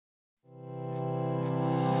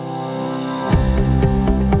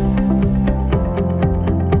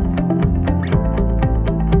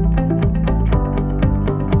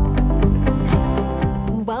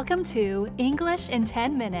Welcome to English in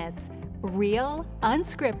 10 Minutes, real,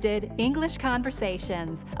 unscripted English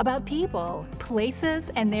conversations about people,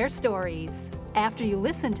 places, and their stories. After you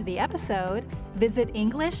listen to the episode, visit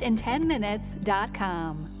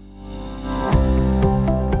EnglishIn10Minutes.com.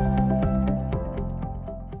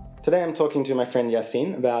 Today I'm talking to my friend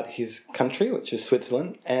Yassine about his country, which is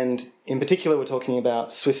Switzerland, and in particular we're talking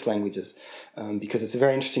about Swiss languages, because it's a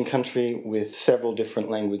very interesting country with several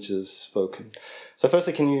different languages spoken. So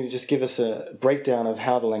firstly, can you just give us a breakdown of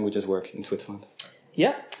how the languages work in Switzerland?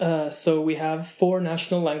 Yeah, so we have 4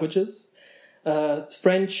 national languages,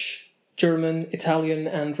 French, German, Italian,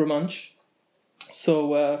 and Romansh.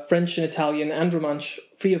 So French and Italian and Romansh,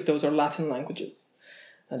 3 of those are Latin languages.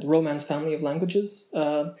 The Romance family of languages.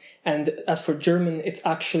 And as for German, it's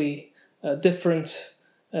actually a different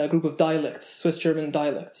group of dialects, Swiss German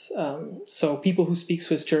dialects. So people who speak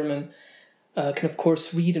Swiss German can, of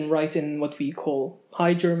course, read and write in what we call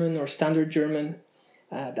High German or Standard German.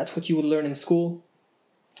 That's what you would learn in school.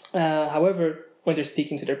 However, when they're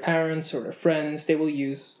speaking to their parents or their friends, they will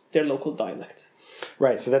use their local dialect.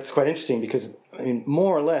 Right, so that's quite interesting because, I mean,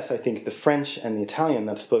 more or less, I think the French and the Italian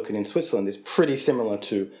that's spoken in Switzerland is pretty similar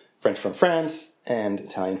to French from France and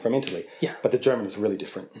Italian from Italy. Yeah. But the German is really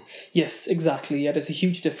different. Yes, exactly. Yeah, there's a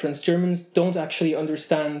huge difference. Germans don't actually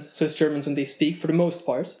understand Swiss Germans when they speak, for the most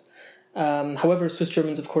part. However, Swiss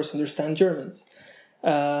Germans, of course, understand Germans.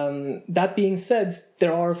 That being said,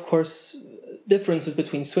 there are, of course, differences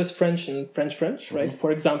between Swiss French and French French, right? Mm-hmm.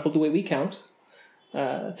 For example, the way we count.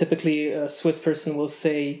 Typically, a Swiss person will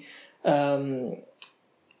say 70,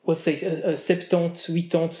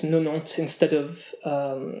 80, 90 instead of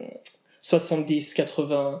 70, 80,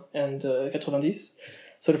 and 90.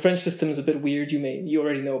 So the French system is a bit weird. You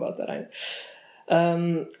already know about that.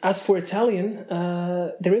 As for Italian,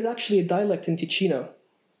 there is actually a dialect in Ticino,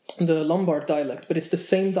 the Lombard dialect, but it's the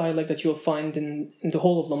same dialect that you'll find in the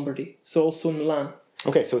whole of Lombardy, so also in Milan.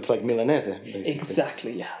 Okay, so it's like Milanese, basically.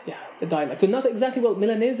 Exactly, yeah, the dialect. But not exactly, well,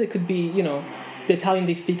 Milanese could be, the Italian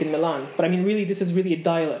they speak in Milan. But I mean, really, this is really a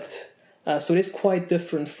dialect. So it is quite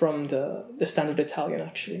different from the standard Italian,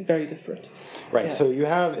 actually. Very different. Right, yeah. So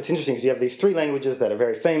it's interesting because you have these 3 languages that are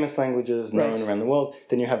very famous languages known around the world.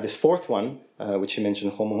 Then you have this 4th one, which you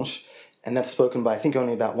mentioned, Romansh, and that's spoken by, I think,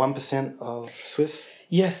 only about 1% of Swiss.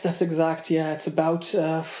 Yes, that's exact. Yeah, it's about,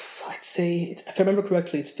 I'd say, if I remember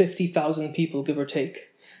correctly, it's 50,000 people, give or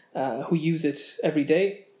take, who use it every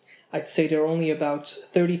day. I'd say there are only about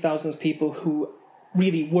 30,000 people who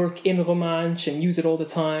really work in Romansh and use it all the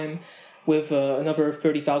time, with another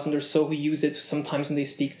 30,000 or so who use it sometimes when they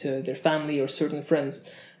speak to their family or certain friends.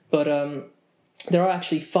 But there are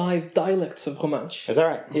actually 5 dialects of Romansh. Is that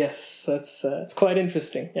right? Yes, it's quite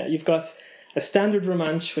interesting. Yeah, you've got a standard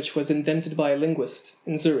Romansh, which was invented by a linguist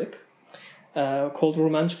in Zurich, called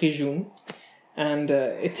Romansh Région, and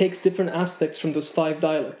it takes different aspects from those 5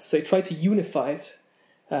 dialects. So they try to unify it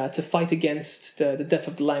to fight against the death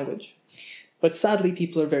of the language. But sadly,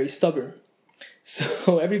 people are very stubborn.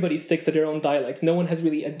 So everybody sticks to their own dialect. No one has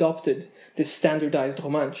really adopted this standardized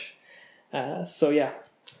Romansh. So yeah.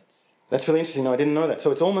 That's really interesting. No, I didn't know that.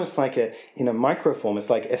 So it's almost like in a microform. It's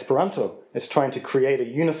like Esperanto. It's trying to create a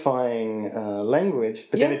unifying language,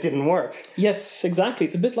 but then it didn't work. Yes, exactly.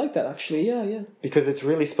 It's a bit like that, actually. Yeah. Because it's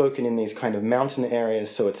really spoken in these kind of mountain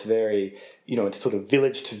areas, so it's very, it's sort of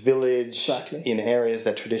village to village in areas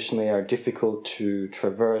that traditionally are difficult to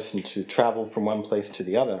traverse and to travel from one place to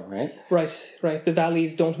the other, right? Right. The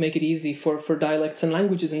valleys don't make it easy for dialects and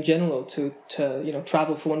languages in general to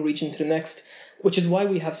travel from one region to the next. Which is why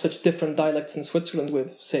we have such different dialects in Switzerland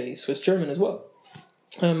with, say, Swiss German as well.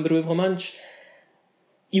 But with Romansh,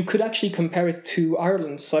 you could actually compare it to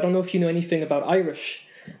Ireland. So I don't know if you know anything about Irish,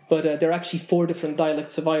 but there are actually 4 different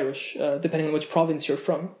dialects of Irish, depending on which province you're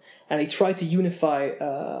from. And they try to unify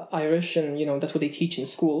Irish, and that's what they teach in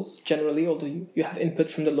schools, generally, although you have input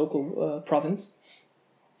from the local province.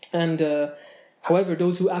 And however,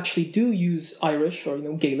 those who actually do use Irish or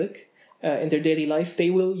Gaelic in their daily life, they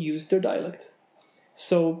will use their dialect.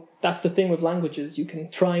 So that's the thing with languages. You can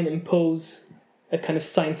try and impose a kind of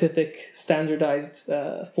scientific, standardized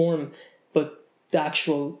form, but the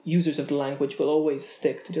actual users of the language will always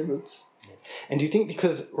stick to their roots. And do you think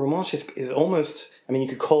because Romansh is almost, you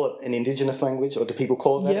could call it an indigenous language, or do people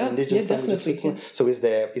call it that, an indigenous language of Switzerland? Yeah. So is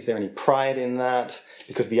there any pride in that?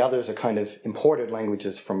 Because the others are kind of imported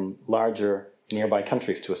languages from larger nearby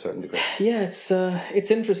countries to a certain degree. Yeah, it's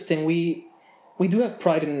interesting. We do have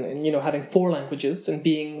pride in having 4 languages and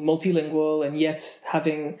being multilingual and yet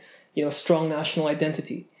having strong national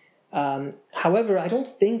identity. However, I don't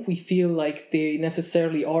think we feel like they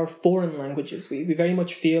necessarily are foreign languages. We very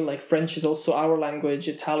much feel like French is also our language,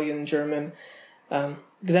 Italian, German.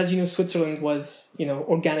 Because as you know, Switzerland was,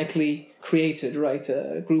 organically created, right?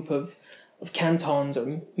 A group of cantons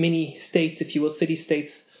or mini states, if you will,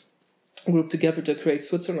 city-states grouped together to create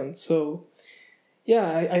Switzerland. So, yeah,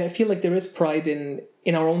 I feel like there is pride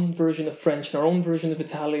in our own version of French, in our own version of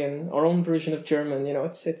Italian, our own version of German.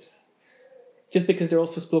 It's just because they're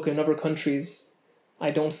also spoken in other countries,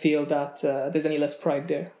 I don't feel that there's any less pride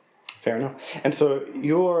there. Fair enough. And so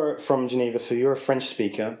you're from Geneva, so you're a French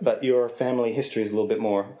speaker, but your family history is a little bit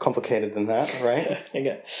more complicated than that, right?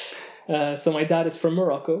 Yeah. So my dad is from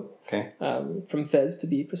Morocco, Okay. From Fez to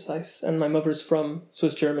be precise, and my mother's from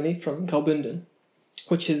Swiss Germany, from Graubünden,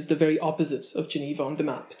 which is the very opposite of Geneva on the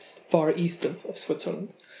map. It's far east of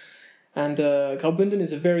Switzerland. And Graubünden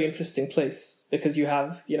is a very interesting place because you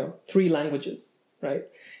have, 3 languages, right?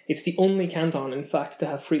 It's the only canton, in fact, to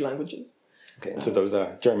have 3 languages. Okay, so those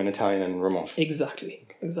are German, Italian, and Romansh. Exactly.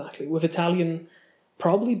 With Italian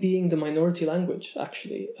probably being the minority language,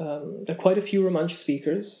 actually. There are quite a few Romansh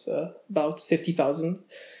speakers, about 50,000.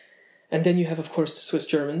 And then you have, of course, the Swiss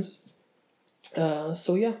Germans.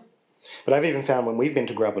 So, yeah. But I've even found when we've been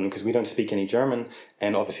to Graubünden, because we don't speak any German,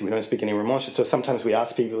 and obviously we don't speak any Romansh, so sometimes we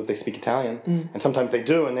ask people if they speak Italian, and sometimes they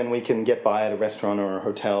do, and then we can get by at a restaurant or a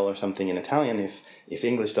hotel or something in Italian if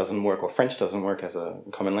English doesn't work or French doesn't work as a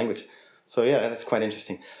common language. So yeah, that's quite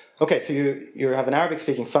interesting. Okay, so you have an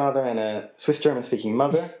Arabic-speaking father and a Swiss-German-speaking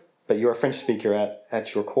mother, but you're a French speaker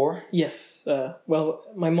at your core? Yes. Well,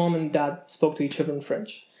 my mom and dad spoke to each other in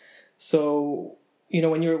French. So,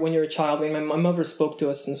 when you're a child, my mother spoke to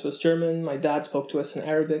us in Swiss German, my dad spoke to us in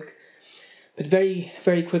Arabic. But very,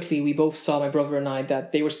 very quickly, we both saw, my brother and I,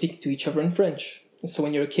 that they were speaking to each other in French. And so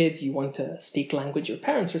when you're a kid, you want to speak language your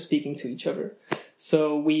parents are speaking to each other.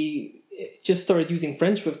 So we just started using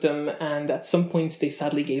French with them, and at some point they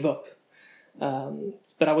sadly gave up.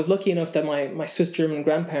 But I was lucky enough that my Swiss German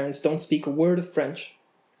grandparents don't speak a word of French,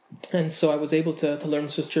 and so I was able to learn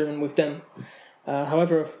Swiss German with them.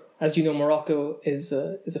 However, as you know, Morocco is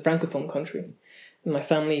a francophone country, and my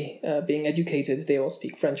family, being educated, they all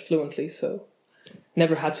speak French fluently, so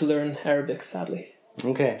never had to learn Arabic, sadly.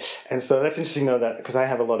 Okay, and so that's interesting though, that because I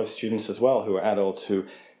have a lot of students as well who are adults who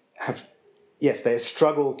have. Yes, they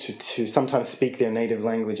struggle to sometimes speak their native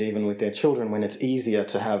language even with their children when it's easier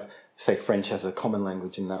to have, say, French as a common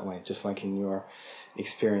language in that way, just like in your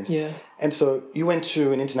experience. Yeah. And so you went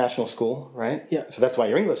to an international school, right? Yeah. So that's why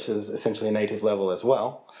your English is essentially a native level as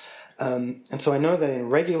well. And so I know that in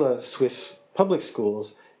regular Swiss public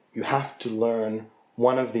schools, you have to learn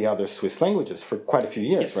one of the other Swiss languages for quite a few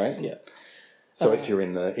years, Yes, right? yeah. So if you're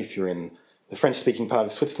in the French-speaking part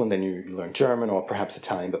of Switzerland, then you learn German or perhaps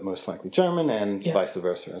Italian, but most likely German, and vice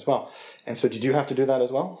versa as well. And so did you have to do that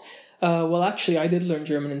as well? Well, actually, I did learn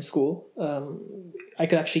German in school. I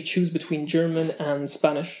could actually choose between German and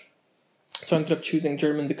Spanish. So I ended up choosing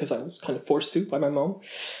German because I was kind of forced to by my mom,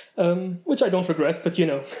 which I don't regret, but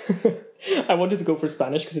I wanted to go for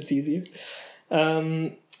Spanish because it's easier.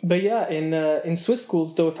 But yeah, in Swiss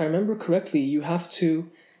schools, though, if I remember correctly, you have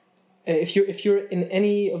to... If you're in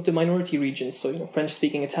any of the minority regions, so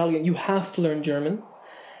French-speaking Italian, you have to learn German.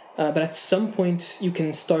 But at some point, you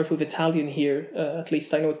can start with Italian here. At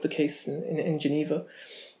least I know it's the case in Geneva.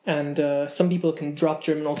 And some people can drop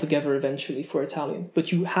German altogether eventually for Italian.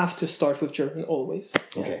 But you have to start with German always.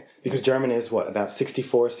 Okay, because German is about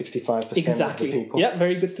 65% exactly. of the people? Yeah,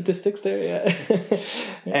 very good statistics there, yeah.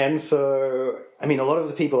 And so, a lot of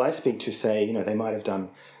the people I speak to say, they might have done...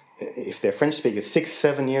 If they're French speakers,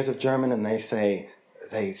 6-7 years of German, and they say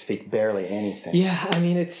they speak barely anything. Yeah,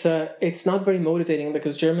 it's not very motivating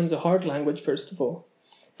because German's a hard language, first of all.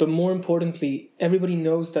 But more importantly, everybody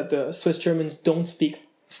knows that the Swiss Germans don't speak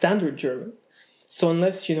standard German. So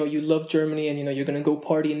unless, you love Germany and, you're going to go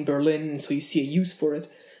party in Berlin, and so you see a use for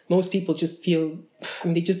it, most people just feel,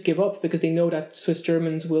 they just give up because they know that Swiss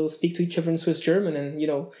Germans will speak to each other in Swiss German, and,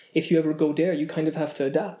 if you ever go there, you kind of have to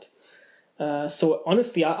adapt. So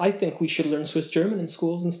honestly, I think we should learn Swiss German in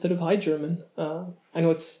schools instead of High German. I know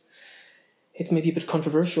it's maybe a bit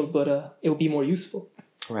controversial, but it will be more useful.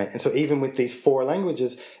 Right, and so even with these 4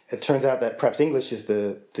 languages, it turns out that perhaps English is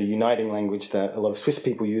the uniting language that a lot of Swiss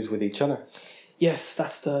people use with each other. Yes,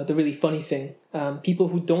 that's the really funny thing. People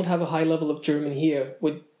who don't have a high level of German here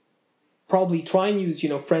would probably try and use,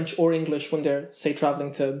 French or English when they're, say,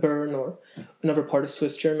 traveling to Bern or another part of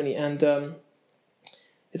Swiss Germany. And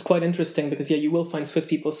it's quite interesting because, you will find Swiss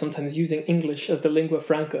people sometimes using English as the lingua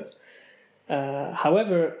franca.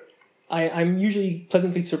 However, I'm usually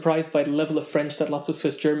pleasantly surprised by the level of French that lots of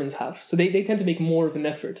Swiss Germans have. So they tend to make more of an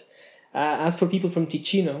effort. As for people from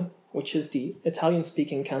Ticino, which is the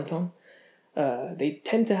Italian-speaking canton, they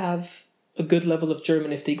tend to have a good level of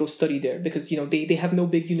German if they go study there, because they have no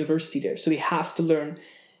big university there, so they have to learn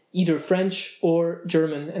either French or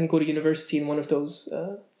German and go to university in one of those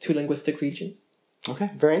two linguistic regions. Okay,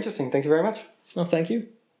 very interesting. Thank you very much. Oh, thank you.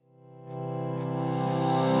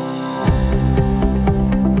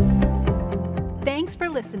 Thanks for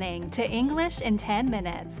listening to English in 10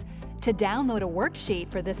 Minutes. To download a worksheet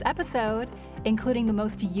for this episode, including the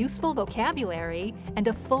most useful vocabulary and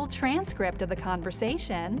a full transcript of the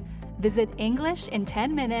conversation, visit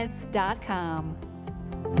EnglishinTenMinutes.com.